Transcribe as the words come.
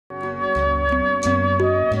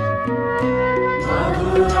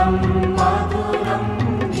మధురం మధురం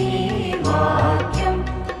నీ వాక్యం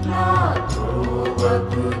నా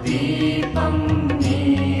త్రోవకు దీపం నీ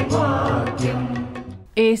వాక్యం.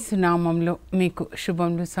 యేసు నామములో మీకు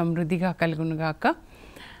శుభములు సమృద్ధిగా కలుగునుగాక.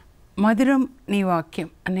 మధురం నీ వాక్యం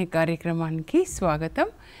అనే కార్యక్రమానికి స్వాగతం.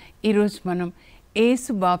 ఈరోజు మనం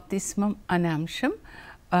యేసు బాప్తిస్మం అనే అంశం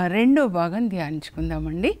రెండో భాగం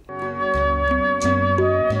ధ్యానించుకుందామండి.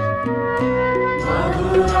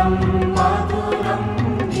 మధురం మధురం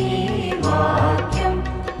నీ వాక్యం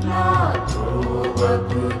నా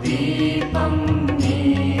త్రోవకు దీపం నీ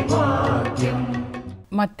వాక్యం.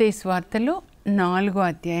 మత్తయి సువార్తలో 4వ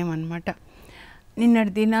అధ్యాయం అన్నమాట.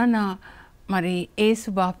 నిన్నటి దినాన మరి యేసు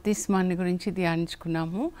బాప్తిస్మాన్ని గురించి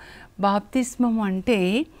ధ్యానించుకున్నాము. బాప్తిస్మం అంటే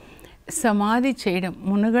సమాధి చేయడం,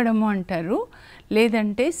 మునగడము అంటారు,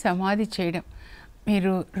 లేదంటే సమాధి చేయడం.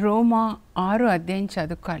 మీరు రోమా 6వ అధ్యాయం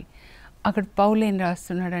చదువుకోవాలి. అక్కడ పౌలు ఏం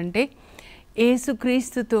రాస్తున్నాడంటే,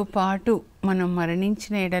 యేసుక్రీస్తుతో పాటు మనం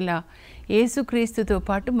మరణించిన ఎడల యేసుక్రీస్తుతో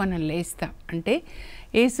పాటు మనం లేస్తాం. అంటే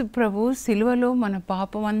యేసు ప్రభు సిలువలో మన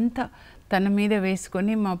పాపం అంతా తన మీద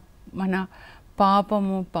వేసుకొని మన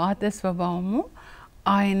పాపము, పాత స్వభావము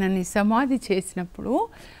ఆయనని సమాధి చేసినప్పుడు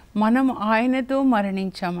మనం ఆయనతో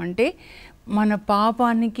మరణించామంటే మన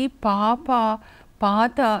పాపానికి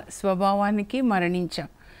పాత స్వభావానికి మరణించాం.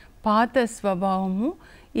 పాత స్వభావము,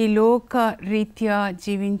 ఈ లోక రీత్యా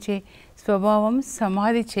జీవించే స్వభావం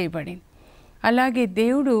సమాధి చేయబడింది. అలాగే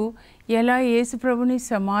దేవుడు ఎలా యేసుప్రభుని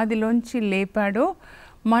సమాధిలోంచి లేపాడో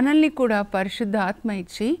మనల్ని కూడా పరిశుద్ధ ఆత్మ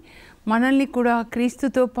ఇచ్చి మనల్ని కూడా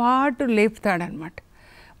క్రీస్తుతో పాటు లేపుతాడనమాట.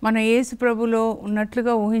 మన యేసుప్రభులో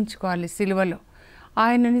ఉన్నట్లుగా ఊహించుకోవాలి. సిలువలో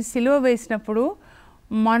ఆయనని సిలువ వేసినప్పుడు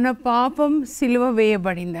మన పాపం సిలువ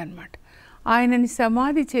వేయబడింది అనమాట. ఆయనని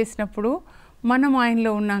సమాధి చేసినప్పుడు మనం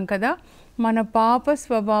ఆయనలో ఉన్నాం కదా, మన పాప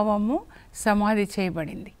స్వభావము సమాధి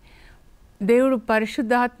చేయబడింది. దేవుడు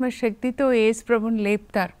పరిశుద్ధాత్మ శక్తితో యేసుప్రభుని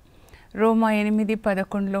లేపుతారు. రోమా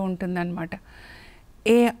 8:11 ఉంటుందన్నమాట.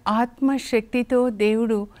 ఏ ఆత్మశక్తితో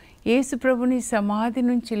దేవుడు యేసుప్రభుని సమాధి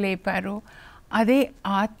నుంచి లేపారో అదే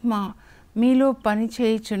ఆత్మ మీలో పని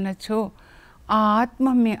చేయుచున్నచో ఆ ఆత్మ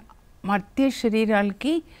మీ మర్త్య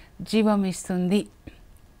శరీరాలకి జీవం ఇస్తుంది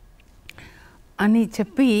అని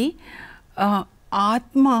చెప్పి,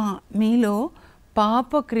 ఆత్మ మీలో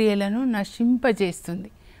పాపక్రియలను నశింపజేస్తుంది.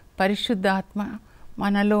 పరిశుద్ధాత్మ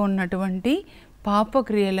మనలో ఉన్నటువంటి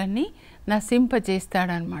పాపక్రియలన్నీ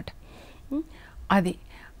నశింపజేస్తాడనమాట. అది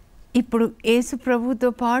ఇప్పుడు యేసు ప్రభుతో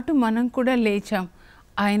పాటు మనం కూడా లేచాం,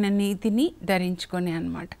 ఆయన నీతిని ధరించుకొని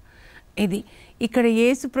అన్నమాట. ఇది ఇక్కడ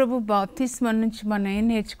యేసు ప్రభు బాప్తిస్మం నుంచి మనం ఏం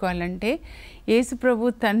నేర్చుకోవాలంటే, యేసు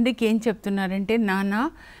ప్రభు తండ్రికి ఏం చెప్తున్నారంటే, నాన్న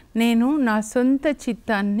నేను నా సొంత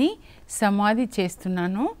చిత్తాన్ని సమాధి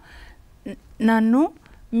చేస్తున్నాను, నన్ను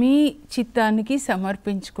మీ చిత్తానికి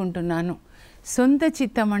సమర్పించుకుంటున్నాను. సొంత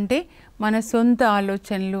చిత్తం అంటే మన సొంత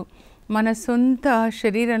ఆలోచనలు, మన సొంత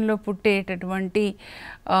శరీరంలో పుట్టేటటువంటి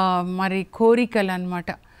మరి కోరికలు అన్నమాట.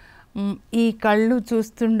 ఈ కళ్ళు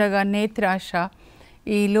చూస్తుండగా నేత్రాశ,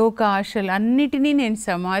 ఈ లోక ఆశలు అన్నిటినీ నేను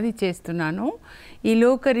సమాధి చేస్తున్నాను. ఈ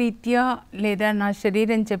లోకరీత్యా లేదా నా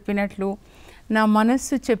శరీరం చెప్పినట్లు, నా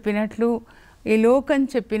మనస్సు చెప్పినట్లు, ఈ లోకం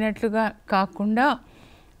చెప్పినట్లుగా కాకుండా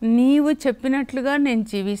నీవు చెప్పినట్లుగా నేను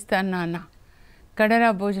జీవిస్తాను నాన్న. కడరా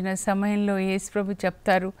భోజన సమయంలో యేసుప్రభు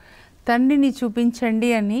చెప్తారు, తండ్రిని చూపించండి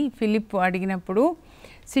అని ఫిలిప్పు అడిగినప్పుడు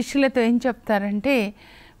శిష్యులతో ఏం చెప్తారంటే,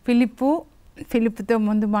 ఫిలిప్పుతో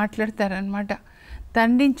ముందు మాట్లాడతారనమాట.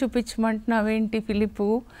 తండ్రిని చూపించమంటున్నావేంటి ఫిలిప్పు,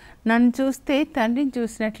 నన్ను చూస్తే తండ్రిని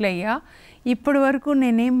చూసినట్లయ్యా, ఇప్పటి వరకు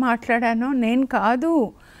నేనేం మాట్లాడానో నేను కాదు,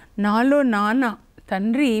 నాలో నాన్న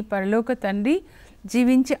తండ్రి, పరలోక తండ్రి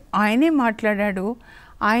జీవించి ఆయనే మాట్లాడాడు,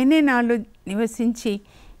 ఆయనే నాలో నివసించి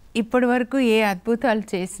ఇప్పటి వరకు ఏ అద్భుతాలు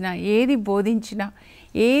చేసినా, ఏది బోధించినా,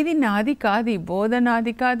 ఏది నాది కాదు, ఈ బోధ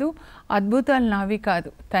నాది కాదు, అద్భుతాలు నావి కాదు,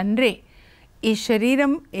 తండ్రే. ఈ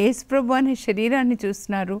శరీరం యేసుప్రభు అనే శరీరాన్ని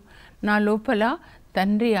చూస్తున్నారు, నా లోపల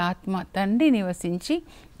తండ్రి ఆత్మ, తండ్రి నివసించి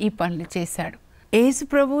ఈ పనులు చేశాడు.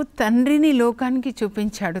 యేసుప్రభు తండ్రిని లోకానికి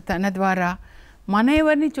చూపించాడు తన ద్వారా. మన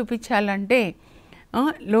ఎవరిని చూపించాలంటే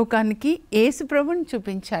లోకానికి యేసుప్రభుని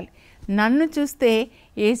చూపించాలి. నన్ను చూస్తే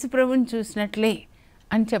యేసుప్రభుని చూసినట్లే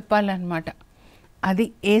అని చెప్పాలన్నమాట. అది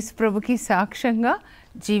యేసుప్రభుకి సాక్ష్యంగా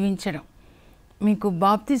జీవించడం. మీకు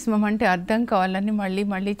బాప్తిస్మం అంటే అర్థం కావాలని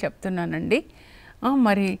మళ్ళీ చెప్తున్నానండి.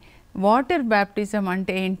 మరి వాటర్ బ్యాప్టిజం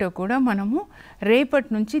అంటే ఏంటో కూడా మనము రేపటి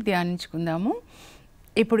నుంచి ధ్యానించుకుందాము.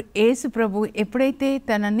 ఇప్పుడు యేసు ప్రభు ఎప్పుడైతే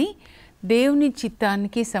తనని దేవుని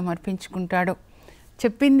చిత్తానికి సమర్పించుకుంటాడో,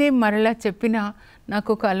 చెప్పిందే మరలా చెప్పినా నాకు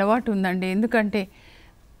ఒక అలవాటు ఉందండి. ఎందుకంటే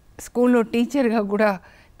స్కూల్లో టీచర్గా కూడా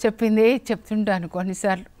చెప్పిందే చెప్తుంటాను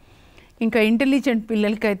కొన్నిసార్లు. ఇంకా ఇంటెలిజెంట్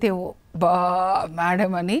పిల్లలకైతే బా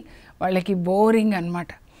మేడం అని వాళ్ళకి బోరింగ్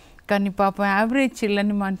అనమాట. కానీ పాపం యావరేజ్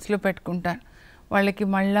చిల్లని మనసులో పెట్టుకుంటారు, వాళ్ళకి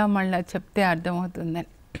మళ్ళా చెప్తే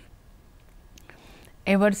అర్థమవుతుందని.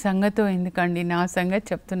 ఎవరి సంగతో ఎందుకండి, నా సంగతి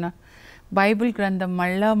చెప్తున్నా. బైబిల్ గ్రంథం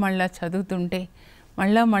మళ్ళా చదువుతుంటే,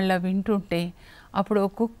 మళ్ళా వింటుంటే, అప్పుడు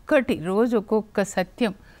ఒక్కొక్కటి రోజు ఒక్కొక్క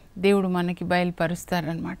సత్యం దేవుడు మనకి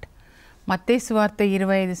బయలుపరుస్తారనమాట. మత్తయి సువార్త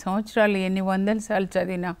 25 సంవత్సరాలు ఎన్ని వందల సార్లు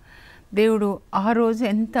చదివినా దేవుడు ఆ రోజు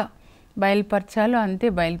ఎంత బయలుపరచాలో అంతే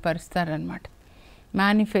బయలుపరుస్తారనమాట.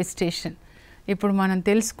 మేనిఫెస్టేషన్. ఇప్పుడు మనం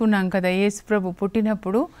తెలుసుకున్నాం కదా, యేసు ప్రభు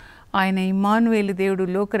పుట్టినప్పుడు ఆయన ఇమ్మానుయేలు, దేవుడు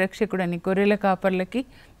లోకరక్షకుడని గొర్రెల కాపర్లకి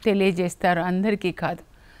తెలియజేస్తారు, అందరికీ కాదు.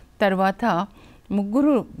 తర్వాత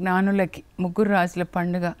ముగ్గురు జ్ఞానులకి, ముగ్గురు రాజుల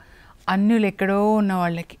పండుగ, అన్యులు ఎక్కడో ఉన్న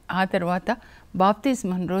వాళ్ళకి. ఆ తర్వాత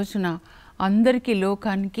బాప్తిస్మం రోజున అందరికీ,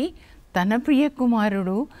 లోకానికి తన ప్రియ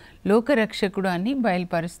కుమారుడు లోకరక్షకుడు అని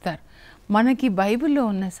బయలుపరుస్తారు. మనకి బైబిల్లో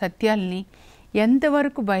ఉన్న సత్యాల్ని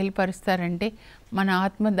ఎంతవరకు బయలుపరుస్తారంటే మన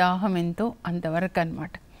ఆత్మదాహం ఎంతో అంతవరకు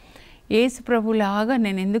అన్నమాట. యేసు ప్రభులాగా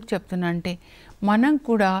నేను ఎందుకు చెప్తున్నా అంటే, మనం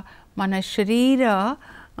కూడా మన శరీర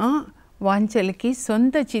వాంఛలకి,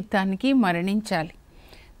 సొంత చిత్తానికి మరణించాలి.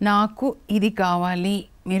 నాకు ఇది కావాలి,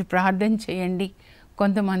 మీరు ప్రార్థన చేయండి.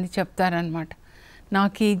 కొంతమంది చెప్తారనమాట,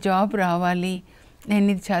 నాకు ఈ జాబ్ రావాలి, నేను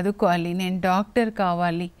ఇది చదువుకోవాలి, నేను డాక్టర్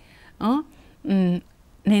కావాలి,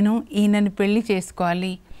 నేను ఈయనని పెళ్ళి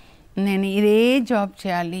చేసుకోవాలి, నేను ఇదే జాబ్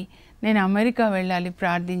చేయాలి, నేను అమెరికా వెళ్ళాలి,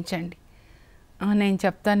 ప్రార్థించండి. నేను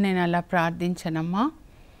చెప్తాను, నేను అలా ప్రార్థించనమ్మా.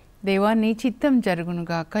 దేవా, నీ చిత్తం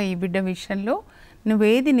జరుగునుగాక, ఈ బిడ్డ విషయంలో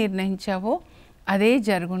నువ్వేది నిర్ణయించావో అదే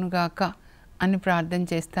జరుగునుగాక అని ప్రార్థన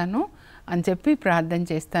చేస్తాను అని చెప్పి ప్రార్థన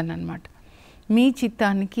చేస్తానన్నమాట. మీ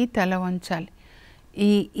చిత్తానికి తల వంచాలి.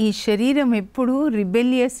 ఈ శరీరం ఎప్పుడూ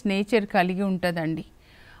రిబెలియస్ నేచర్ కలిగి ఉంటుందండి.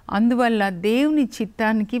 అందువల్ల దేవుని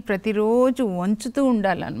చిత్తానికి ప్రతిరోజు వంచుతూ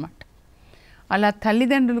ఉండాలన్నమాట. అలా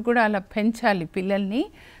తల్లిదండ్రులు కూడా అలా పెంచాలి పిల్లల్ని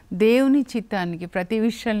దేవుని చిత్తానికి, ప్రతి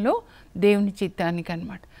విషయంలో దేవుని చిత్తానికి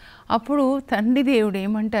అన్నమాట. అప్పుడు తండ్రి దేవుడు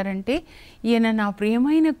ఏమంటారంటే, ఈయన నా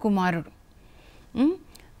ప్రియమైన కుమారుడు,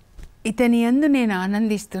 ఇతని యందు నేను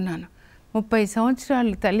ఆనందిస్తున్నాను. 30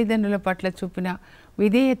 సంవత్సరాలు తల్లిదండ్రుల పట్ల చూపిన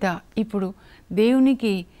విధేయత ఇప్పుడు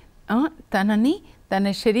దేవునికి తన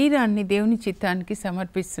శరీరాన్ని దేవుని చిత్తానికి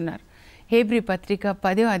సమర్పిస్తున్నారు. హెబ్రీ పత్రిక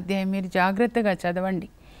 10వ అధ్యాయం మీరు జాగ్రత్తగా చదవండి.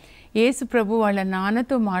 యేసు ప్రభు వాళ్ళ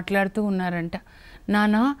నాన్నతో మాట్లాడుతూ ఉన్నారంట,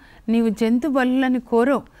 నానా నీవు జంతు బలులను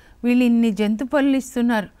కోరవు, వీళ్ళు ఇన్ని జంతు బలులు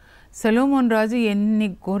ఇస్తున్నారు. సొలొమోను రాజు ఎన్ని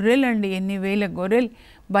గొర్రెలండి, ఎన్ని వేల గొర్రెలు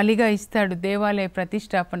బలిగా ఇస్తాడు దేవాలయ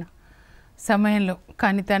ప్రతిష్టాపన సమయంలో,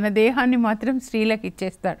 కానీ తన దేహాన్ని మాత్రం స్త్రీలకు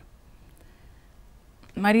ఇచ్చేస్తాడు.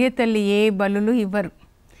 మరియ తల్లి ఏ బలులు ఇవ్వరు,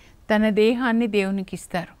 తన దేహాన్ని దేవునికి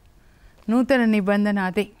ఇస్తారు. నూతన నిబంధన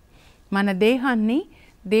అదే, మన దేహాన్ని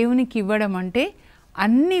దేవునికి ఇవ్వడం అంటే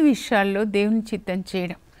అన్ని విషయాల్లో దేవుని చిత్తం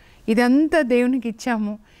చేయడం. ఇదంతా దేవునికి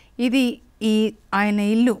ఇచ్చాము, ఇది ఆయన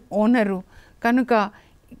ఇల్లు, ఓనరు కనుక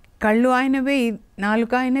కళ్ళు ఆయనవే,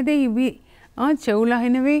 నాలుక ఆయనదే, ఇవి చెవులు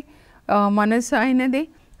ఆయనవే, మనసు ఆయనదే,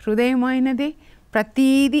 హృదయం ఆయనదే,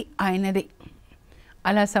 ప్రతీది ఆయనదే.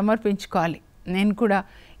 అలా సమర్పించుకోవాలి. నేను కూడా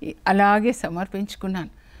అలాగే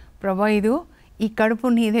సమర్పించుకున్నాను. ప్రభా, ఇదో ఈ కడుపు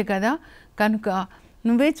నీదే కదా, కనుక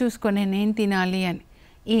నువ్వే చూసుకో నేను తినాలి అని.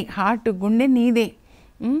 ఈ హార్ట్, గుండె నీదే,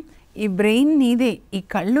 ఈ బ్రెయిన్ నీదే, ఈ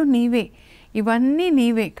కళ్ళు నీవే, ఇవన్నీ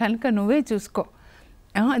నీవే, కనుక నువ్వే చూసుకో.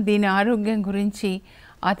 దీని ఆరోగ్యం గురించి,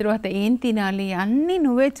 ఆ తర్వాత ఏం తినాలి అన్నీ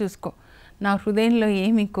నువ్వే చూసుకో. నా హృదయంలో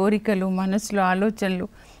ఏమి కోరికలు, మనసులో ఆలోచనలు,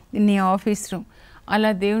 నీ ఆఫీస్ రూమ్,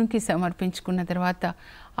 అలా దేవునికి సమర్పించుకున్న తర్వాత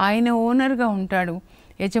ఆయన ఓనర్గా ఉంటాడు,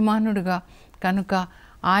 యజమానుడుగా. కనుక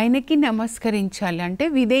ఆయనకి నమస్కరించాలి, అంటే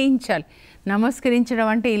విధేయించాలి. నమస్కరించడం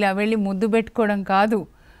అంటే ఇలా వెళ్ళి ముద్దు పెట్టుకోవడం కాదు,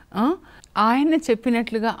 ఆయన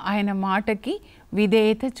చెప్పినట్లుగా ఆయన మాటకి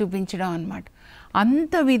విధేయత చూపించడం అన్నమాట.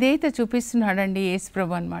 అంత విధేయత చూపిస్తున్నాడండి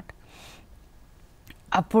యేసుప్రభు అన్నమాట.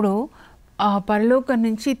 అప్పుడు ఆ పరలోకం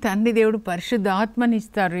నుంచి తండ్రి దేవుడు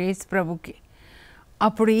పరిశుద్ధాత్మనిస్తారు యేసుప్రభుకి.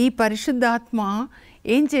 అప్పుడు ఈ పరిశుద్ధాత్మ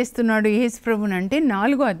ఏం చేస్తున్నాడు యేసుప్రభుని అంటే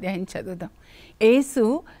 4వ అధ్యాయం చదువుదాం. యేసు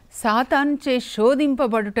సాతానుచే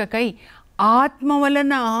శోధింపబడుటకై ఆత్మ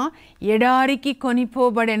వలన ఎడారికి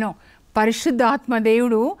కొనిపోబడెను. పరిశుద్ధాత్మ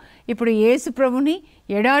దేవుడు ఇప్పుడు యేసుప్రభుని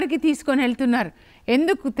ఎడారికి తీసుకొని వెళ్తున్నారు.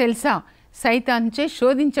 ఎందుకు తెలుసా? సైతానుచే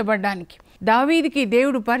శోధించబడ్డానికి. దావీదుకి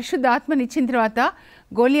దేవుడు పరిశుద్ధాత్మని ఇచ్చిన తర్వాత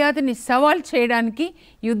గొలియాతుని సవాల్ చేయడానికి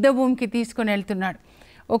యుద్ధ భూమికి తీసుకొని వెళ్తున్నాడు.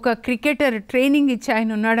 ఒక క్రికెటర్ ట్రైనింగ్ ఇచ్చి ఆయన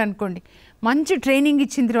ఉన్నాడు అనుకోండి, మంచి ట్రైనింగ్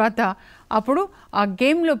ఇచ్చిన తర్వాత అప్పుడు ఆ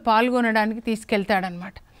గేమ్లో పాల్గొనడానికి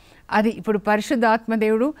తీసుకెళ్తాడనమాట. అది ఇప్పుడు పరిశుద్ధాత్మ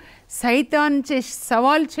దేవుడు సైతాన్చే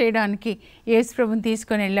సవాల్ చేయడానికి యేసుప్రభుని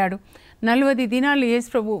తీసుకొని వెళ్ళాడు. 40 దినాలు యేసు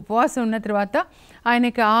ప్రభు ఉపవాసం ఉన్న తర్వాత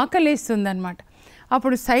ఆయనకి ఆకలేస్తుందన్నమాట.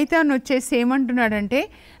 అప్పుడు సైతాన్ వచ్చేసి ఏమంటున్నాడంటే,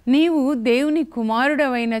 నీవు దేవుని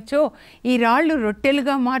కుమారుడవైనచో ఈ రాళ్ళు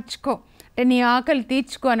రొట్టెలుగా మార్చుకో, అంటే నీ ఆకలి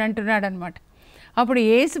తీర్చుకో అని అంటున్నాడు అనమాట. అప్పుడు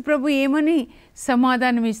యేసు ప్రభు ఏమని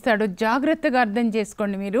సమాధానం ఇస్తాడో జాగ్రత్తగా అర్థం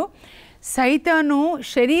చేసుకోండి మీరు. సైతాను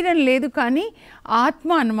శరీరం లేదు కానీ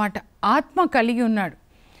ఆత్మ అన్నమాట, ఆత్మ కలిగి ఉన్నాడు,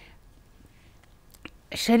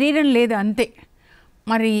 శరీరం లేదు అంతే.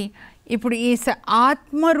 మరి ఇప్పుడు ఈ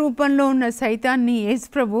ఆత్మ రూపంలో ఉన్న సైతాన్ని యేసు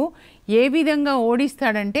ప్రభు ఏ విధంగా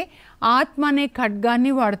ఓడిస్తాడంటే ఆత్మ అనే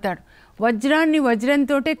ఖడ్గాన్ని వాడతాడు. వజ్రాన్ని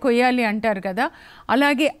వజ్రంతోటే కొయ్యాలి అంటారు కదా,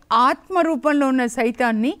 అలాగే ఆత్మ రూపంలో ఉన్న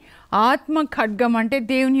సైతాన్ని ఆత్మ ఖడ్గం అంటే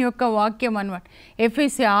దేవుని యొక్క వాక్యం అన్నమాట.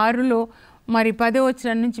 ఎఫెసీ 6లో మరి 10వ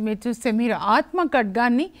వచనం నుంచి మీరు చూస్తే మీరు ఆత్మ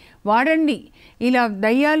ఖడ్గాన్ని వాడండి. ఇలా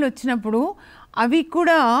దయ్యాలు వచ్చినప్పుడు అవి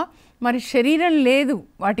కూడా మరి శరీరం లేదు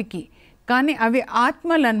వాటికి, కానీ అవి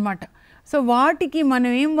ఆత్మలు అన్నమాట. సో వాటికి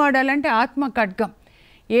మనం ఏం వాడాలంటే ఆత్మ ఖడ్గం.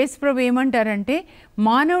 యేసుప్రభు ఏమంటారంటే,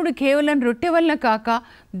 మానవుడు కేవలం రొట్టె వలన కాక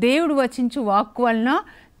దేవుడు వచించు వాక్కు వలన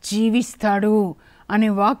జీవిస్తాడు అనే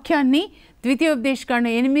వాక్యాన్ని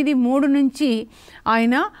ద్వితీయోపదేశకాండం 8:3 నుంచి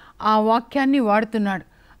ఆయన ఆ వాక్యాన్ని వాడుతున్నాడు.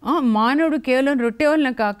 మానవుడు కేవలం రొట్టె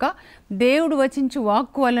వలన కాక దేవుడు వచించు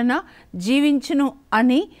వాక్కు వలన జీవించును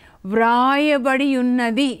అని వ్రాయబడి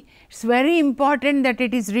ఉన్నది. It's very important that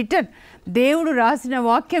it is return. దేవుడు రాసిన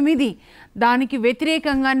వాక్యం ఇది, దానికి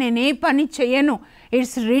వ్యతిరేకంగా నేను ఏ పని చేయను.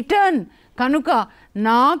 It's return. కనుక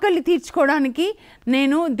నా ఆకలి తీర్చుకోవడానికి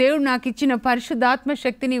నేను దేవుడు నాకు ఇచ్చిన పరిశుద్ధాత్మ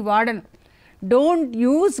శక్తిని వాడను. Don't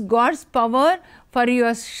use God's power for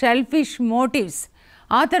your selfish motifs.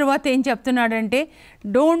 ఆ తర్వాత ఏం చెప్తున్నాడంటే,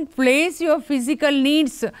 don't place your physical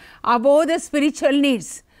needs above the spiritual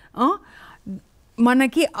needs.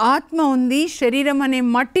 మనకి ఆత్మ ఉంది, శరీరం అనే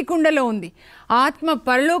మట్టి కుండలో ఉంది. ఆత్మ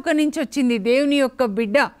పరలోకం నుంచి వచ్చింది, దేవుని యొక్క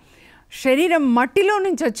బిడ్డ. శరీరం మట్టిలో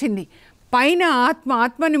నుంచి వచ్చింది, పైన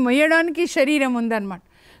ఆత్మని మొయ్యడానికి శరీరం ఉందన్నమాట.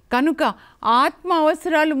 కనుక ఆత్మ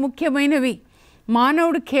అవసరాలు ముఖ్యమైనవి.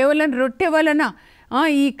 మానవుడు కేవలం రొట్టె వలన,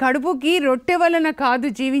 ఈ కడుపుకి రొట్టె వలన కాదు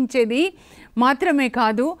జీవించేది మాత్రమే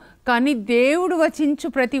కాదు, కానీ దేవుడు వచించు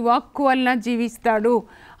ప్రతి వాక్కు వలన జీవిస్తాడు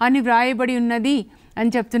అని వ్రాయబడి ఉన్నది అని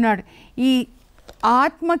చెప్తున్నాడు. ఈ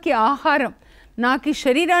ఆత్మకి ఆహారం, నాకు ఈ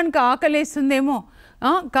శరీరానికి ఆకలేస్తుందేమో,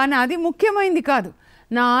 కానీ అది ముఖ్యమైనది కాదు.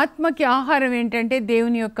 నా ఆత్మకి ఆహారం ఏంటంటే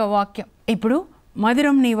దేవుని యొక్క వాక్యం. ఇప్పుడు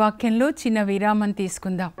మధురం నీ వాక్యంలో చిన్న విరామం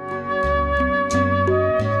తీసుకుందాం.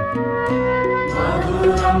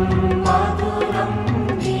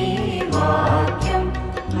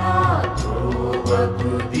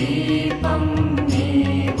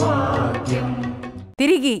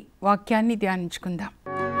 తిరిగి వాక్యాన్ని ధ్యానించుకుందాం.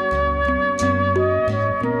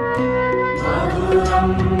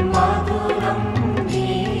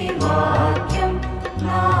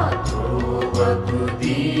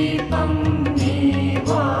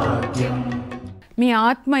 మీ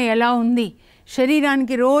ఆత్మ ఎలా ఉంది?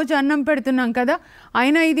 శరీరానికి రోజు అన్నం పెడుతున్నాం కదా,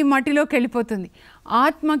 అయినా ఇది మట్టిలోకి వెళ్ళిపోతుంది.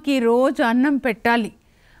 ఆత్మకి రోజు అన్నం పెట్టాలి.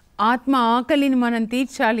 ఆత్మ ఆకలిని మనం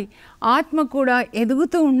తీర్చాలి. ఆత్మ కూడా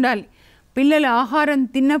ఎదుగుతూ ఉండాలి. పిల్లలు ఆహారం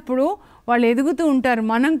తిన్నప్పుడు వాళ్ళు ఎదుగుతూ ఉంటారు.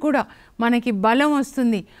 మనం కూడా, మనకి బలం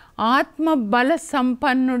వస్తుంది. ఆత్మ బల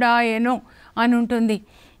సంపన్నుడాయనో అని ఉంటుంది.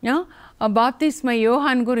 బాప్తిస్మ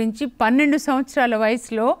యోహాన్ గురించి 12 సంవత్సరాల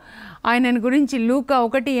వయసులో ఆయనను గురించి లూకా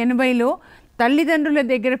 1:80లో తల్లిదండ్రుల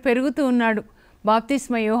దగ్గర పెరుగుతూ ఉన్నాడు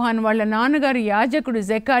బాప్తిస్మ యోహాన్. వాళ్ళ నాన్నగారు యాజకుడు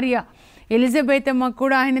జకరియా, ఎలిజబెతమ్మ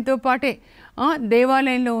కూడా ఆయనతో పాటే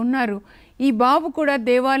దేవాలయంలో ఉన్నారు. ఈ బాబు కూడా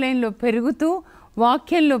దేవాలయంలో పెరుగుతూ,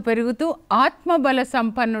 వాక్యంలో పెరుగుతూ ఆత్మబల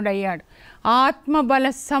సంపన్నుడయ్యాడు. ఆత్మబల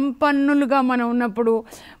సంపన్నులుగా మనం ఉన్నప్పుడు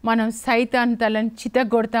మనం సైతాన్ తలను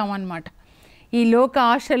చితగొడతామన్నమాట. ఈ లోక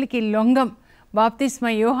ఆశలకి లొంగం. బాప్తిస్మ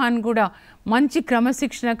యోహాన్ కూడా మంచి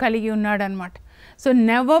క్రమశిక్షణ కలిగి ఉన్నాడనమాట. So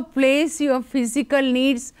never place your physical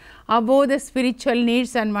needs above the spiritual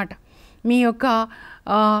needs అనమాట. మీ యొక్క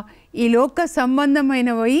ఈ లోక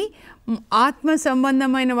సంబంధమైనవి ఆత్మ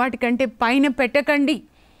సంబంధమైన వాటికంటే పైన పెట్టకండి.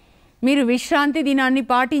 మీరు విశ్రాంతి దినాన్ని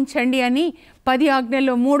పాటించండి అని 10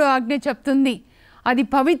 ఆజ్ఞల్లో 3వ ఆజ్ఞ చెప్తుంది. అది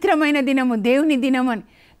పవిత్రమైన దినము, దేవుని దినం అని.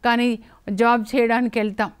 కానీ జాబ్ చేయడానికి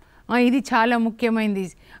వెళ్తాం, ఇది చాలా ముఖ్యమైనది.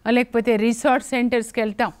 లేకపోతే రిసార్ట్ సెంటర్స్కి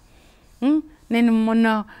వెళ్తాం. నేను మొన్న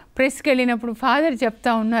ప్రెస్కి వెళ్ళినప్పుడు ఫాదర్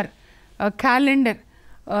చెప్తా ఉన్నారు, క్యాలెండర్,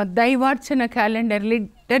 దైవార్చన క్యాలెండర్,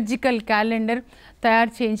 లిటర్జికల్ క్యాలెండర్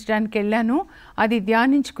తయారు చేయించడానికి వెళ్ళాను. అది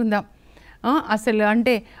ధ్యానించుకుందాం. అసలు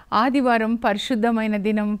అంటే ఆదివారం పరిశుద్ధమైన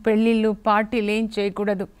దినం, పెళ్ళిళ్ళు పార్టీలు ఏం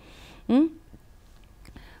చేయకూడదు.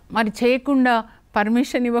 మరి చేయకుండా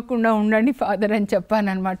పర్మిషన్ ఇవ్వకుండా ఉండండి ఫాదర్ అని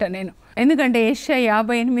చెప్పానమాట నేను. ఎందుకంటే యెషయా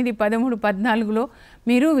 58:13-14లో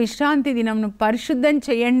మీరు విశ్రాంతి దినంను పరిశుద్ధం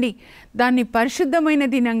చేయండి, దాన్ని పరిశుద్ధమైన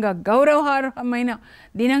దినంగా గౌరవార్హమైన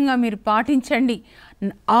దినంగా మీరు పాటించండి.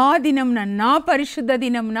 ఆ దినంన, నా పరిశుద్ధ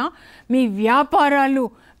దినంన మీ వ్యాపారాలు,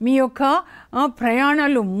 మీ యొక్క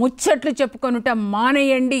ప్రయాణాలు, ముచ్చట్లు చెప్పుకొనుట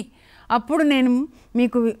మానేయండి. అప్పుడు నేను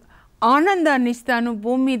మీకు ఆనందాన్ని ఇస్తాను,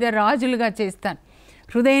 భూమి మీద రాజులుగా చేస్తాను.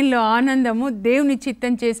 హృదయంలో ఆనందము దేవుని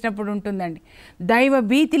చిత్తం చేసినప్పుడు ఉంటుందండి. దైవ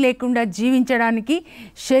భీతి లేకుండా జీవించడానికి,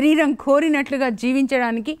 శరీరం కోరినట్లుగా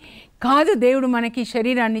జీవించడానికి కాదు దేవుడు మనకి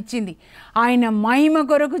శరీరాన్ని ఇచ్చింది. ఆయన మహిమ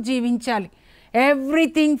కొరకు జీవించాలి.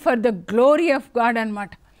 Everything for the glory of God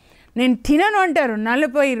అన్నమాట. నేను తినను అంటారు.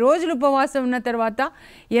 40 రోజులు ఉపవాసం ఉన్న తర్వాత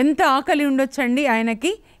ఎంత ఆకలి ఉండొచ్చండి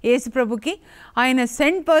ఆయనకి, యేసుప్రభుకి. ఆయన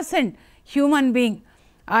 100% హ్యూమన్ బీయింగ్,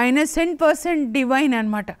 ఆయన 100% డివైన్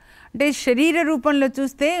అన్నమాట. అంటే శరీర రూపంలో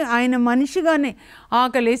చూస్తే ఆయన మనిషిగానే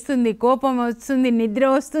ఆకలిస్తుంది, కోపం వస్తుంది, నిద్ర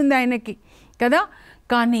వస్తుంది ఆయనకి కదా.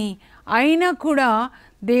 కానీ అయినా కూడా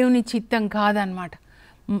దేవుని చిత్తం కాదన్నమాట.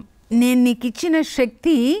 నేను నీకు ఇచ్చిన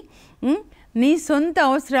శక్తి నీ సొంత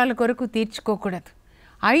అవసరాల కొరకు తీర్చుకోకూడదు.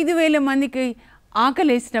 5,000 మందికి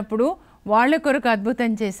ఆకలేసినప్పుడు వాళ్ళ కొరకు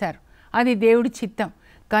అద్భుతం చేశారు, అది దేవుడి చిత్తం.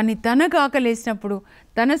 కానీ తనకు ఆకలేసినప్పుడు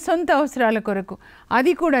తన సొంత అవసరాల కొరకు,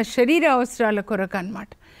 అది కూడా శరీర అవసరాల కొరకు అన్నమాట.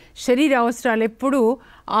 శరీర అవసరాలు ఎప్పుడూ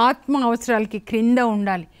ఆత్మ అవసరాలకి క్రింద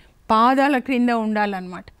ఉండాలి, పాదాల క్రింద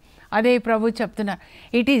ఉండాలన్నమాట. అదే ప్రభు చెప్తున్నారు.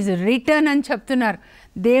 ఇట్ ఈజ్ రిటర్న్ అని చెప్తున్నారు.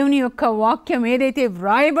 దేవుని యొక్క వాక్యం ఏదైతే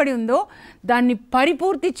వ్రాయబడి ఉందో దాన్ని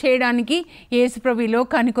పరిపూర్తి చేయడానికి యేసుప్రభు ఈ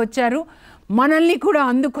లోకానికి వచ్చారు. మనల్ని కూడా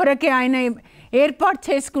అందుకొరకే ఆయన ఏర్పాటు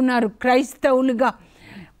చేసుకున్నారు క్రైస్తవులుగా.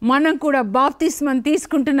 మనం కూడా బాప్తిస్మం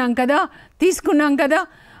తీసుకున్నాం కదా.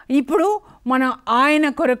 ఇప్పుడు మనం ఆయన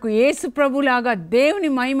కొరకు, యేసు ప్రభులాగా దేవుని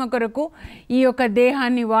మహిమ కొరకు ఈ యొక్క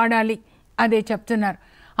దేహాన్ని వాడాలి. అదే చెప్తున్నారు.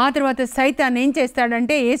 ఆ తర్వాత సైతాన్ ఏం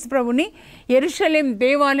చేస్తాడంటే యేసు ప్రభుని యెరూషలేం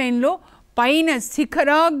దేవాలయంలో పైన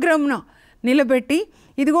శిఖరాగ్రమున నిలబెట్టి,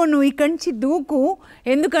 ఇదిగో నువ్వు ఇక్కడి నుంచి దూకు,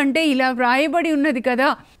 ఎందుకంటే ఇలా వ్రాయబడి ఉన్నది కదా.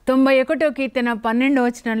 91వ కీర్తన 12వ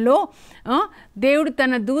వచనంలో దేవుడు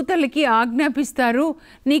తన దూతలకి ఆజ్ఞాపిస్తారు,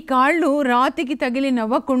 నీ కాళ్ళు రాతికి తగిలి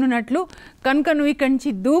నవ్వకుండునట్లు కనుక నువ్వు ఇక్కడి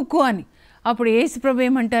నుంచి దూకు అని. అప్పుడు యేసుప్రభు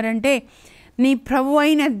ఏమంటారంటే, నీ ప్రభు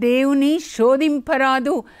అయిన దేవుని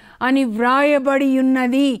శోధింపరాదు అని వ్రాయబడి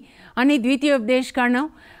ఉన్నది అని ద్వితీయోపదేశకాండం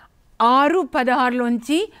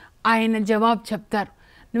 6:16లోంచి ఆయన జవాబు చెప్తారు.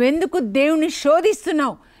 నువ్వెందుకు దేవుని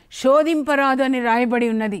శోధిస్తున్నావు? శోధింపరాదు అని రాయబడి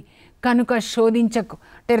ఉన్నది కనుక శోధించకు.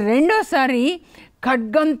 అంటే రెండోసారి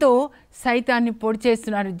ఖడ్గంతో సైతాన్ని పొడి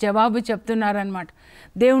చేస్తున్నారు, జవాబు చెప్తున్నారన్నమాట.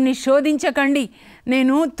 దేవుణ్ణి శోధించకండి.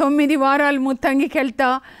 నేను 9 వారాలు ముత్తంగికి వెళ్తా,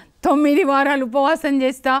 9 వారాలు ఉపవాసం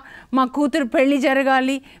చేస్తా, మా కూతురు పెళ్లి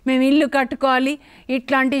జరగాలి, మేము ఇల్లు కట్టుకోవాలి,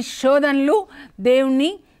 ఇట్లాంటి శోధనలు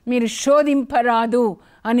దేవుణ్ణి మీరు శోధింపరాదు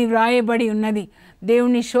అని వ్రాయబడి ఉన్నది.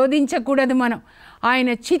 దేవుణ్ణి శోధించకూడదు. మనం ఆయన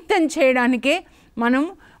చిత్తం చేయడానికే మనం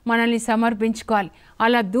మనల్ని సమర్పించుకోవాలి.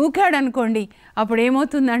 అలా దూకాడనుకోండి, అప్పుడు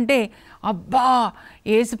ఏమవుతుందంటే, అబ్బా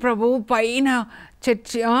యేసు ప్రభువు పైన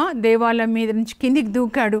చర్చి దేవాలయం మీద నుంచి కిందికి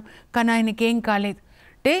దూకాడు, కానీ ఆయనకేం కాలేదు.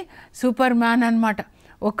 అంటే సూపర్ మ్యాన్ అన్నమాట.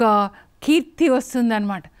 ఒక కీర్తి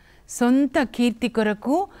వస్తుందన్నమాట. సొంత కీర్తి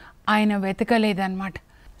కొరకు ఆయన వెతకలేదన్నమాట.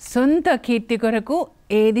 సొంత కీర్తి కొరకు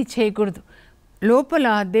ఏది చేయకూడదు. లోపల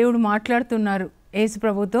దేవుడు మాట్లాడుతున్నారు యేసు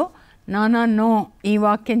ప్రభుతో, నో ఈ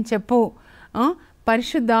వాక్యం చెప్పు.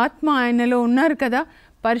 పరిశుద్ధాత్మ ఆయనలో ఉన్నారు కదా,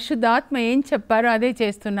 పరిశుద్ధాత్మ ఏం చెప్పారో అదే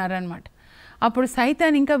చేస్తున్నారన్నమాట. అప్పుడు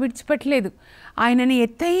సైతాన్ ఇంకా విడిచిపెట్టలేదు. ఆయనని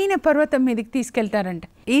ఎత్తైన పర్వతం మీదకి తీసుకెళ్తారంట.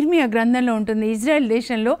 ఇర్మియా గ్రంథంలో ఉంటుంది, ఇజ్రాయెల్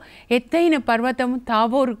దేశంలో ఎత్తైన పర్వతం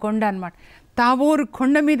తాబోరు కొండ అన్నమాట. తాబోరు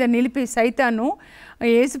కొండ మీద నిలిపి సైతాను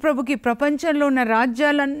యేసుప్రభుకి ప్రపంచంలో ఉన్న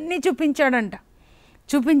రాజ్యాలన్నీ చూపించాడంట.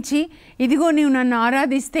 చూపించి, ఇదిగో నీవు నన్ను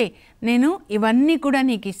ఆరాధిస్తే నేను ఇవన్నీ కూడా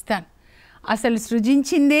నీకు ఇస్తాను. అసలు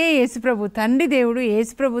సృజించిందే యేసుప్రభు, తండ్రి దేవుడు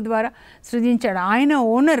యేసుప్రభు ద్వారా సృజించాడు. ఆయన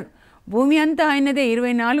ఓనర్, భూమి అంతా ఆయనదే.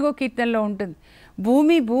 24వ కీర్తనలో ఉంటుంది,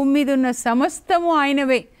 భూమి మీద ఉన్న సమస్తము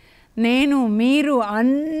ఆయనవే, నేను మీరు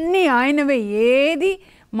అన్నీ ఆయనవే, ఏది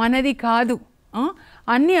మనది కాదు,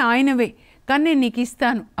 అన్నీ ఆయనవే, కానీ నేను నీకు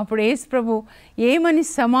ఇస్తాను. అప్పుడు యేసుప్రభు ఏమని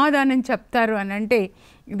సమాధానం చెప్తారు అని అంటే,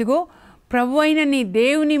 ఇదిగో ప్రభు అయిన నీ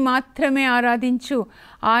దేవుని మాత్రమే ఆరాధించు,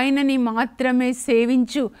 ఆయనని మాత్రమే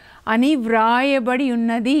సేవించు అని వ్రాయబడి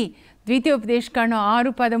ఉన్నది. ద్వితీయోపదేశకాండం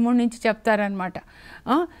 6:13 నుంచి చెప్తారనమాట.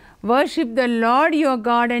 Worship the lord your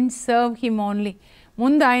God and serve him only.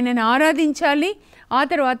 ముందు ఆయనని ఆరాధించాలి, ఆ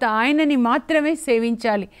తర్వాత ఆయనని మాత్రమే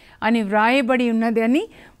సేవించాలి అని వ్రాయబడి ఉన్నది అని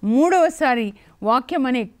మూడవసారి వాక్యం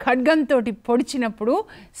అనే ఖడ్గంతో పొడిచినప్పుడు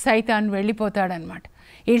సైతాన్ వెళ్ళిపోతాడనమాట.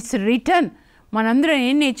 It's return. మనందరం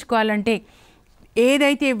ఏం నేర్చుకోవాలంటే,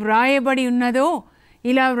 ఏదైతే వ్రాయబడి ఉన్నదో,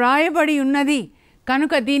 ఇలా వ్రాయబడి ఉన్నది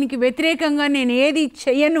కనుక దీనికి వ్యతిరేకంగా నేను ఏది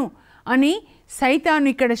చెయ్యను అని సైతాను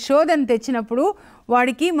ఇక్కడ శోధన తెచ్చినప్పుడు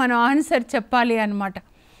వాడికి మనం ఆన్సర్ చెప్పాలి అన్నమాట.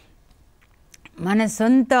 మన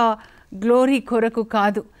సొంత గ్లోరీ కొరకు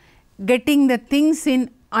కాదు, getting the things in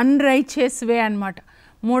unrighteous వే అన్నమాట.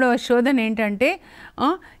 మూడవ శోధన ఏంటంటే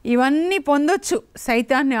ఇవన్నీ పొందొచ్చు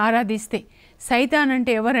సైతాన్ని ఆరాధిస్తే. సైతాన్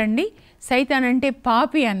అంటే ఎవరండి? సైతాన్ అంటే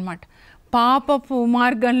పాపి అన్నమాట. పాపపు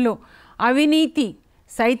మార్గంలో అవినీతి.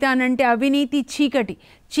 సైతాన్ అంటే అవినీతి,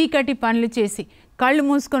 చీకటి పనులు చేసి కళ్ళు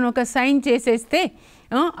మూసుకొని ఒక సైన్ చేసేస్తే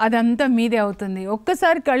అదంతా మీదే అవుతుంది.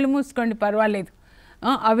 ఒక్కసారి కళ్ళు మూసుకోండి పర్వాలేదు.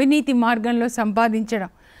 అవినీతి మార్గంలో సంపాదించడం.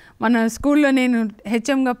 మన స్కూల్లో నేను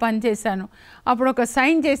హెచ్ఎంగా పనిచేశాను. అప్పుడు ఒక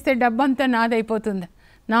సైన్ చేస్తే డబ్బంతా నాదైపోతుంది.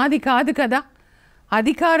 నాది కాదు కదా,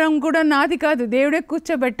 అధికారం కూడా నాది కాదు, దేవుడే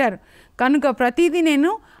కూర్చోబెట్టారు. కనుక ప్రతిదీ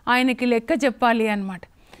నేను ఆయనకి లెక్క చెప్పాలి అన్నమాట.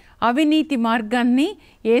 అవినీతి మార్గాన్ని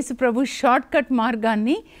యేసుప్రభు షార్ట్కట్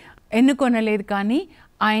మార్గాన్ని ఎన్నుకొనలేదు, కానీ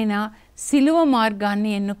ఆయన సిలువ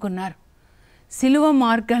మార్గాన్ని ఎన్నుకున్నారు. సిలువ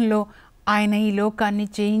మార్గంలో ఆయన ఈ లోకాన్ని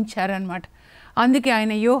జయించారన్నమాట. అందుకే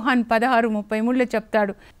ఆయన యోహాన్ 16:33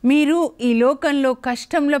 చెప్తాడు, మీరు ఈ లోకంలో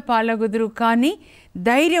కష్టంలో పాల్గొదురు, కానీ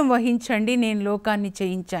ధైర్యం వహించండి, నేను లోకాన్ని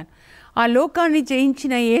జయించాను. ఆ లోకాన్ని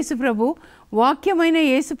జయించిన యేసుప్రభు, వాక్యమైన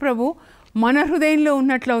యేసుప్రభు మన హృదయంలో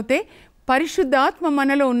ఉన్నట్లయితే, పరిశుద్ధాత్మ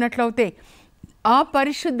మనలో ఉన్నట్లయితే, ఆ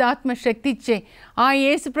పరిశుద్ధాత్మ శక్తి ఇచ్చే, ఆ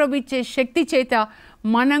యేసుప్రభు ఇచ్చే శక్తి చేత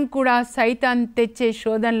మనం కూడా సైతాన్ తెచ్చే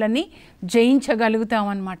శోధనలని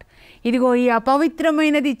జయించగలుగుతామన్నమాట. ఇదిగో ఈ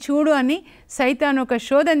అపవిత్రమైనది చూడు అని సైతాన్ ఒక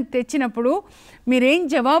శోధన తెచ్చినప్పుడు మీరేం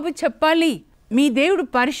జవాబు చెప్పాలి? మీ దేవుడు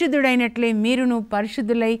పరిశుద్ధుడైనట్లే మీరును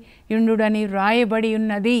పరిశుద్ధులై ఉండుడని రాయబడి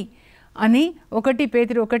ఉన్నది అని 1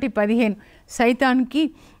 పేతురు 1:15.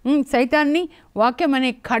 సైతాన్ని వాక్యం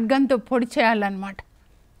అనే ఖడ్గంతో పొడి చేయాలన్నమాట.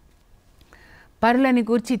 పరులని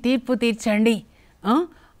గురించి తీర్పు తీర్చండి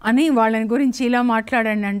అని వాళ్ళని గురించి ఇలా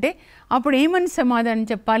మాట్లాడండి అంటే అప్పుడు ఏమని సమాధానం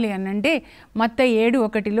చెప్పాలి అని అంటే మత్తయి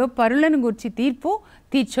 7:1 పరులను గురించి తీర్పు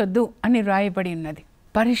తీర్చొద్దు అని రాయబడి ఉన్నది.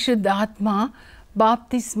 పరిశుద్ధాత్మ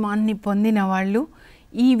బాప్తిస్మాన్ని పొందిన వాళ్ళు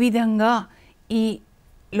ఈ విధంగా ఈ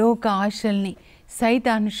లోక ఆశల్ని,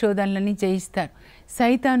 సైతాను శోధనలని జయిస్తారు.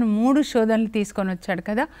 సైతాను 3 శోధనలు తీసుకొని వచ్చాడు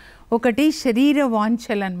కదా. ఒకటి శరీర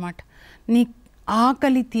వాంఛలు అన్నమాట. నీ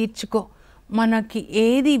ఆకలి తీర్చుకో. మనకి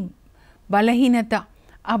ఏది బలహీనత,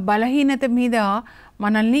 ఆ బలహీనత మీద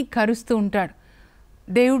మనల్ని కరుస్తూ ఉంటాడు.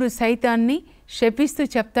 దేవుడు సైతాన్ని శపిస్తూ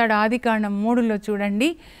చెప్తాడు. ఆదికాండం 3 చూడండి,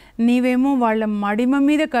 నీవేమో వాళ్ళ మడిమ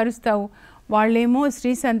మీద కరుస్తావు, వాళ్ళేమో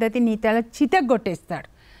స్త్రీ సంతతి నీ తల చితగ్గొట్టేస్తాడు,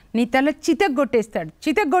 నీ తల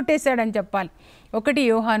చితగ్గొట్టేశాడని చెప్పాలి. 1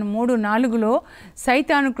 యోహాను 3:4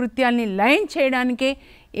 సైతాను కృత్యాల్ని లయం చేయడానికే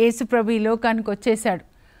యేసుప్రభు ఈ లోకానికి వచ్చేశాడు.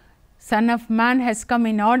 Son of Man has come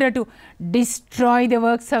in order to destroy the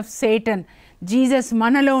works of Satan. Jesus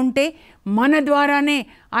మనలో ఉంటే మన ద్వారానే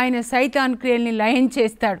ఆయన సైతాన్ క్రియల్ని లయం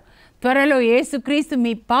చేస్తాడు. త్వరలో యేసుక్రీస్తు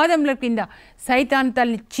మీ పాదముల కింద సైతాన్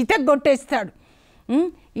తల్ని చితగ్గొట్టేస్తాడు.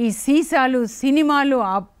 ఈ సీసాలు, సినిమాలు,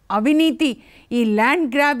 అవినీతి, ఈ ల్యాండ్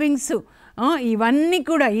గ్రాబింగ్స్, ఇవన్నీ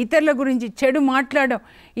కూడా ఇతరుల గురించి చెడు మాట్లాడడం,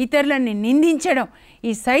 ఇతరులని నిందించడం,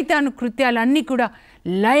 ఈ సైతాను కృత్యాలన్నీ కూడా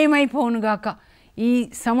లయమైపోవునుగాక. ఈ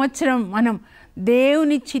సంవత్సరం మనం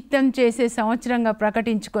దేవుని చిత్తం చేసే సంవత్సరంగా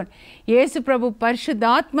ప్రకటించుకొని యేసు ప్రభు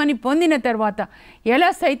పరిశుద్ధాత్మని పొందిన తర్వాత ఎలా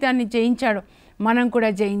సైతాన్ని జయించాడో మనం కూడా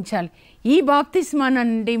జయించాలి. ఈ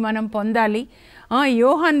బాప్తిస్మానండి మనం పొందాలి.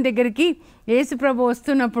 యోహాన్ దగ్గరికి యేసు ప్రభు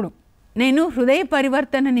వస్తున్నప్పుడు, నేను హృదయ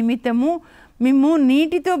పరివర్తన నిమిత్తము మేము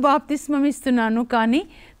నీటితో బాప్తిస్మం ఇస్తున్నాను, కానీ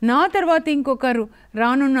నా తర్వాత ఇంకొకరు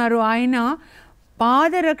రానున్నారు, ఆయన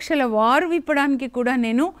పాదరక్షల వారు విప్పడానికి కూడా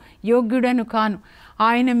నేను యోగ్యుడను కాను.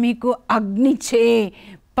 ఆయన మీకు అగ్నిచే,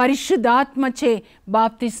 పరిశుద్ధాత్మచే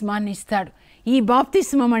బాప్తిస్మాన్ని ఇస్తాడు. ఈ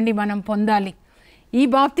బాప్తిస్మం అండి మనం పొందాలి. ఈ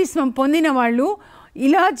బాప్తిస్మం పొందిన వాళ్ళు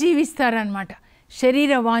ఇలా జీవిస్తారనమాట.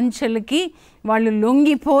 శరీర వాంఛలకి వాళ్ళు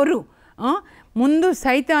లొంగిపోరు. ముందు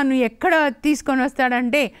సైతాను ఎక్కడ తీసుకొని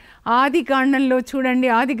వస్తాడంటే ఆది కాండంలో చూడండి,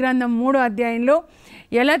 ఆది గ్రంథం 3వ అధ్యాయంలో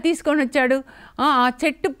ఎలా తీసుకొని వచ్చాడు. ఆ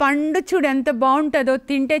చెట్టు పండు చూడు ఎంత బాగుంటుందో,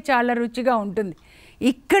 తింటే చాలా రుచిగా ఉంటుంది.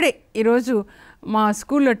 ఇక్కడే ఈరోజు మా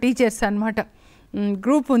స్కూల్లో టీచర్స్ అన్నమాట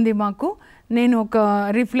గ్రూప్ ఉంది మాకు. నేను ఒక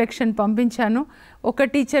రిఫ్లెక్షన్ పంపించాను, ఒక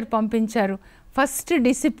టీచర్ పంపించారు. ఫస్ట్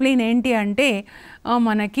డిసిప్లిన్ ఏంటి అంటే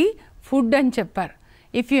మనకి ఫుడ్ అని చెప్పారు.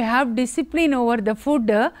 If you have discipline over the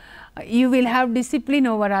food, you will have discipline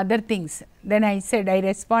over other things. Then I said, I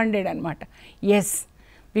responded anamata, yes,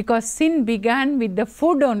 because sin began with the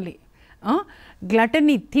food only.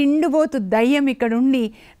 గ్లటనీ, తిండిపోతు దయ్యం ఇక్కడ ఉండి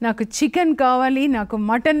నాకు chicken కావాలి, నాకు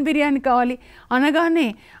మటన్ బిర్యానీ కావాలి అనగానే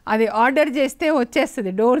అది ఆర్డర్ చేస్తే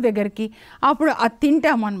వచ్చేస్తుంది డోర్ దగ్గరికి. అప్పుడు అది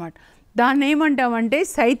తింటామన్నమాట. దాన్ని ఏమంటామంటే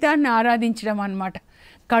సైతాన్ని ఆరాధించడం అన్నమాట.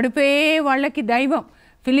 కడుపే వాళ్ళకి దైవం.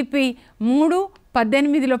 ఫిలిప్పీ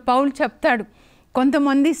 3:18 పౌలు చెప్తాడు,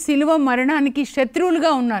 కొంతమంది సిలువ మరణానికి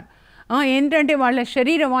శత్రువులుగా ఉన్నారు. ఏంటంటే వాళ్ళ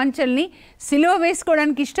శరీర వాంఛల్ని సిలువ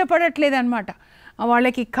వేసుకోవడానికి ఇష్టపడట్లేదు అనమాట.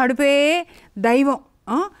 వాళ్ళకి కడుపే దైవం,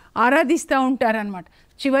 ఆరాధిస్తూ ఉంటారనమాట.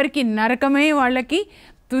 చివరికి నరకమే వాళ్ళకి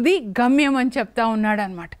తుది గమ్యం అని చెప్తా ఉన్నాడు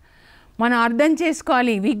అనమాట. మనం అర్థం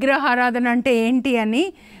చేసుకోవాలి విగ్రహారాధన అంటే ఏంటి అని.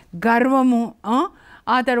 గర్వము,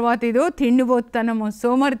 ఆ తర్వాత ఏదో తిండిబోత్తనము,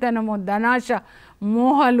 సోమరితనము, ధనాశ,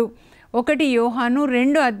 మోహాలు. 1 యోహాను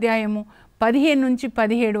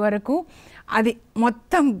 2:15-17 వరకు అది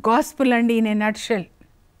మొత్తం గాస్పుల్ అండి. In a nutshell.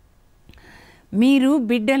 మీరు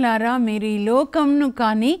బిడ్డలారా, మీరు ఈ లోకంను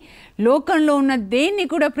కానీ లోకంలో ఉన్న దేన్ని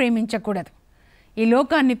కూడా ప్రేమించకూడదు. ఈ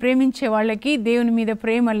లోకాన్ని ప్రేమించే వాళ్ళకి దేవుని మీద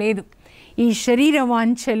ప్రేమ లేదు. ఈ శరీర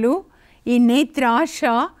వాంఛలు, ఈ నేత్ర ఆశ,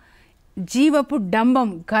 జీవపు డంబం,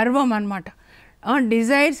 గర్వం అన్నమాట.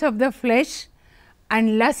 Desires of the flesh and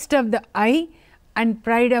lust of the I and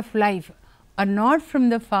pride of life or not from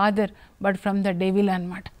the father but from the devil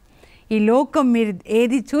అన్నమాట. ఈ లోకం మీరు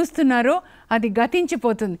ఏది చూస్తున్నారో అది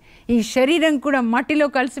గతించిపోతుంది. ఈ శరీరం కూడా మట్టిలో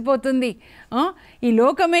కలిసిపోతుంది. ఈ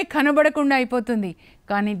లోకమే కనబడకుండా అయిపోతుంది.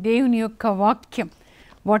 కానీ దేవుని యొక్క వాక్యం,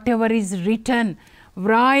 వాట్ ఎవర్ ఈజ్ రిటర్న్,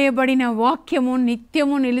 వ్రాయబడిన వాక్యము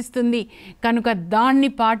నిత్యము నిలుస్తుంది. కనుక దాన్ని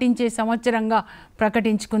పాటించే సంవత్సరంగా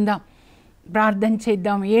ప్రకటించుకుందాం. ప్రార్థన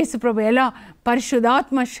చేద్దాం. యేసుప్రభు ఎలా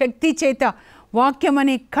పరిశుద్ధాత్మ శక్తి చేత, వాక్యం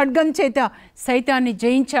అనే ఖడ్గం చేత సైతాన్ని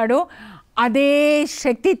జయించాడో, అదే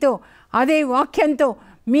శక్తితో, అదే వాక్యంతో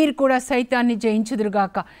మీరు కూడా సైతాన్ని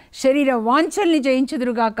జయించుదురుగాక, శరీర వాంఛల్ని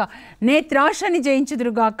జయించుదురుగాక, నేత్రాశని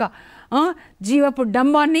జయించుదురుగాక, జీవపు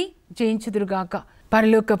డంబాన్ని జయించుదురుగాక.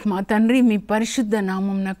 పరలోకపు మా తండ్రి, మీ పరిశుద్ధ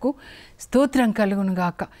నామమునకు స్తోత్రం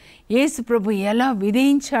కలుగునుగాక. యేసు ప్రభు ఎలా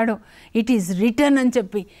విధేయించాడో, ఇట్ ఈజ్ రిటర్న్ అని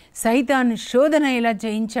చెప్పి సైతాను శోధన ఎలా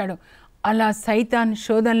జయించాడో, అలా సైతాను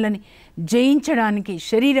శోధనలని జయించడానికి,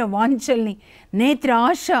 శరీర వాంఛల్ని, నేత్ర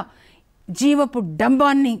ఆశ, జీవపు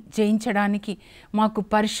డంబాన్ని జయించడానికి మాకు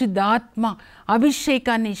పరిశుద్ధ ఆత్మ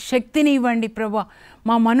అభిషేకాన్ని, శక్తిని ఇవ్వండి ప్రభా.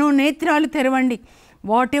 మా మనోనేత్రాలు తెరవండి.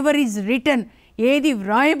 వాట్ ఎవర్ ఈజ్ రిటర్న్, ఏది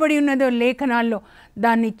వ్రాయబడి ఉన్నదో లేఖనాల్లో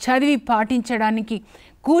దాన్ని చదివి పాటించడానికి,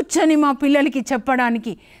 కూర్చొని మా పిల్లలకి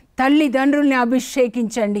చెప్పడానికి తల్లిదండ్రుల్ని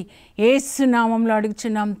అభిషేకించండి. యేసు నామంలో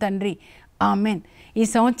అడుగుచున్నాం తండ్రి, ఆమెన్. ఈ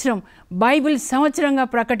సంవత్సరం బైబిల్ సంవత్సరంగా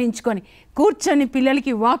ప్రకటించుకొని కూర్చొని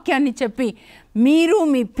పిల్లలకి వాక్యాన్ని చెప్పి, మీరు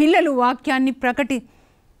మీ పిల్లలు వాక్యాన్ని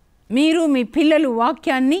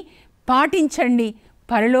పాటించండి,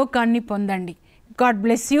 పరలోకాన్ని పొందండి. God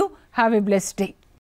bless you. Have a blessed day.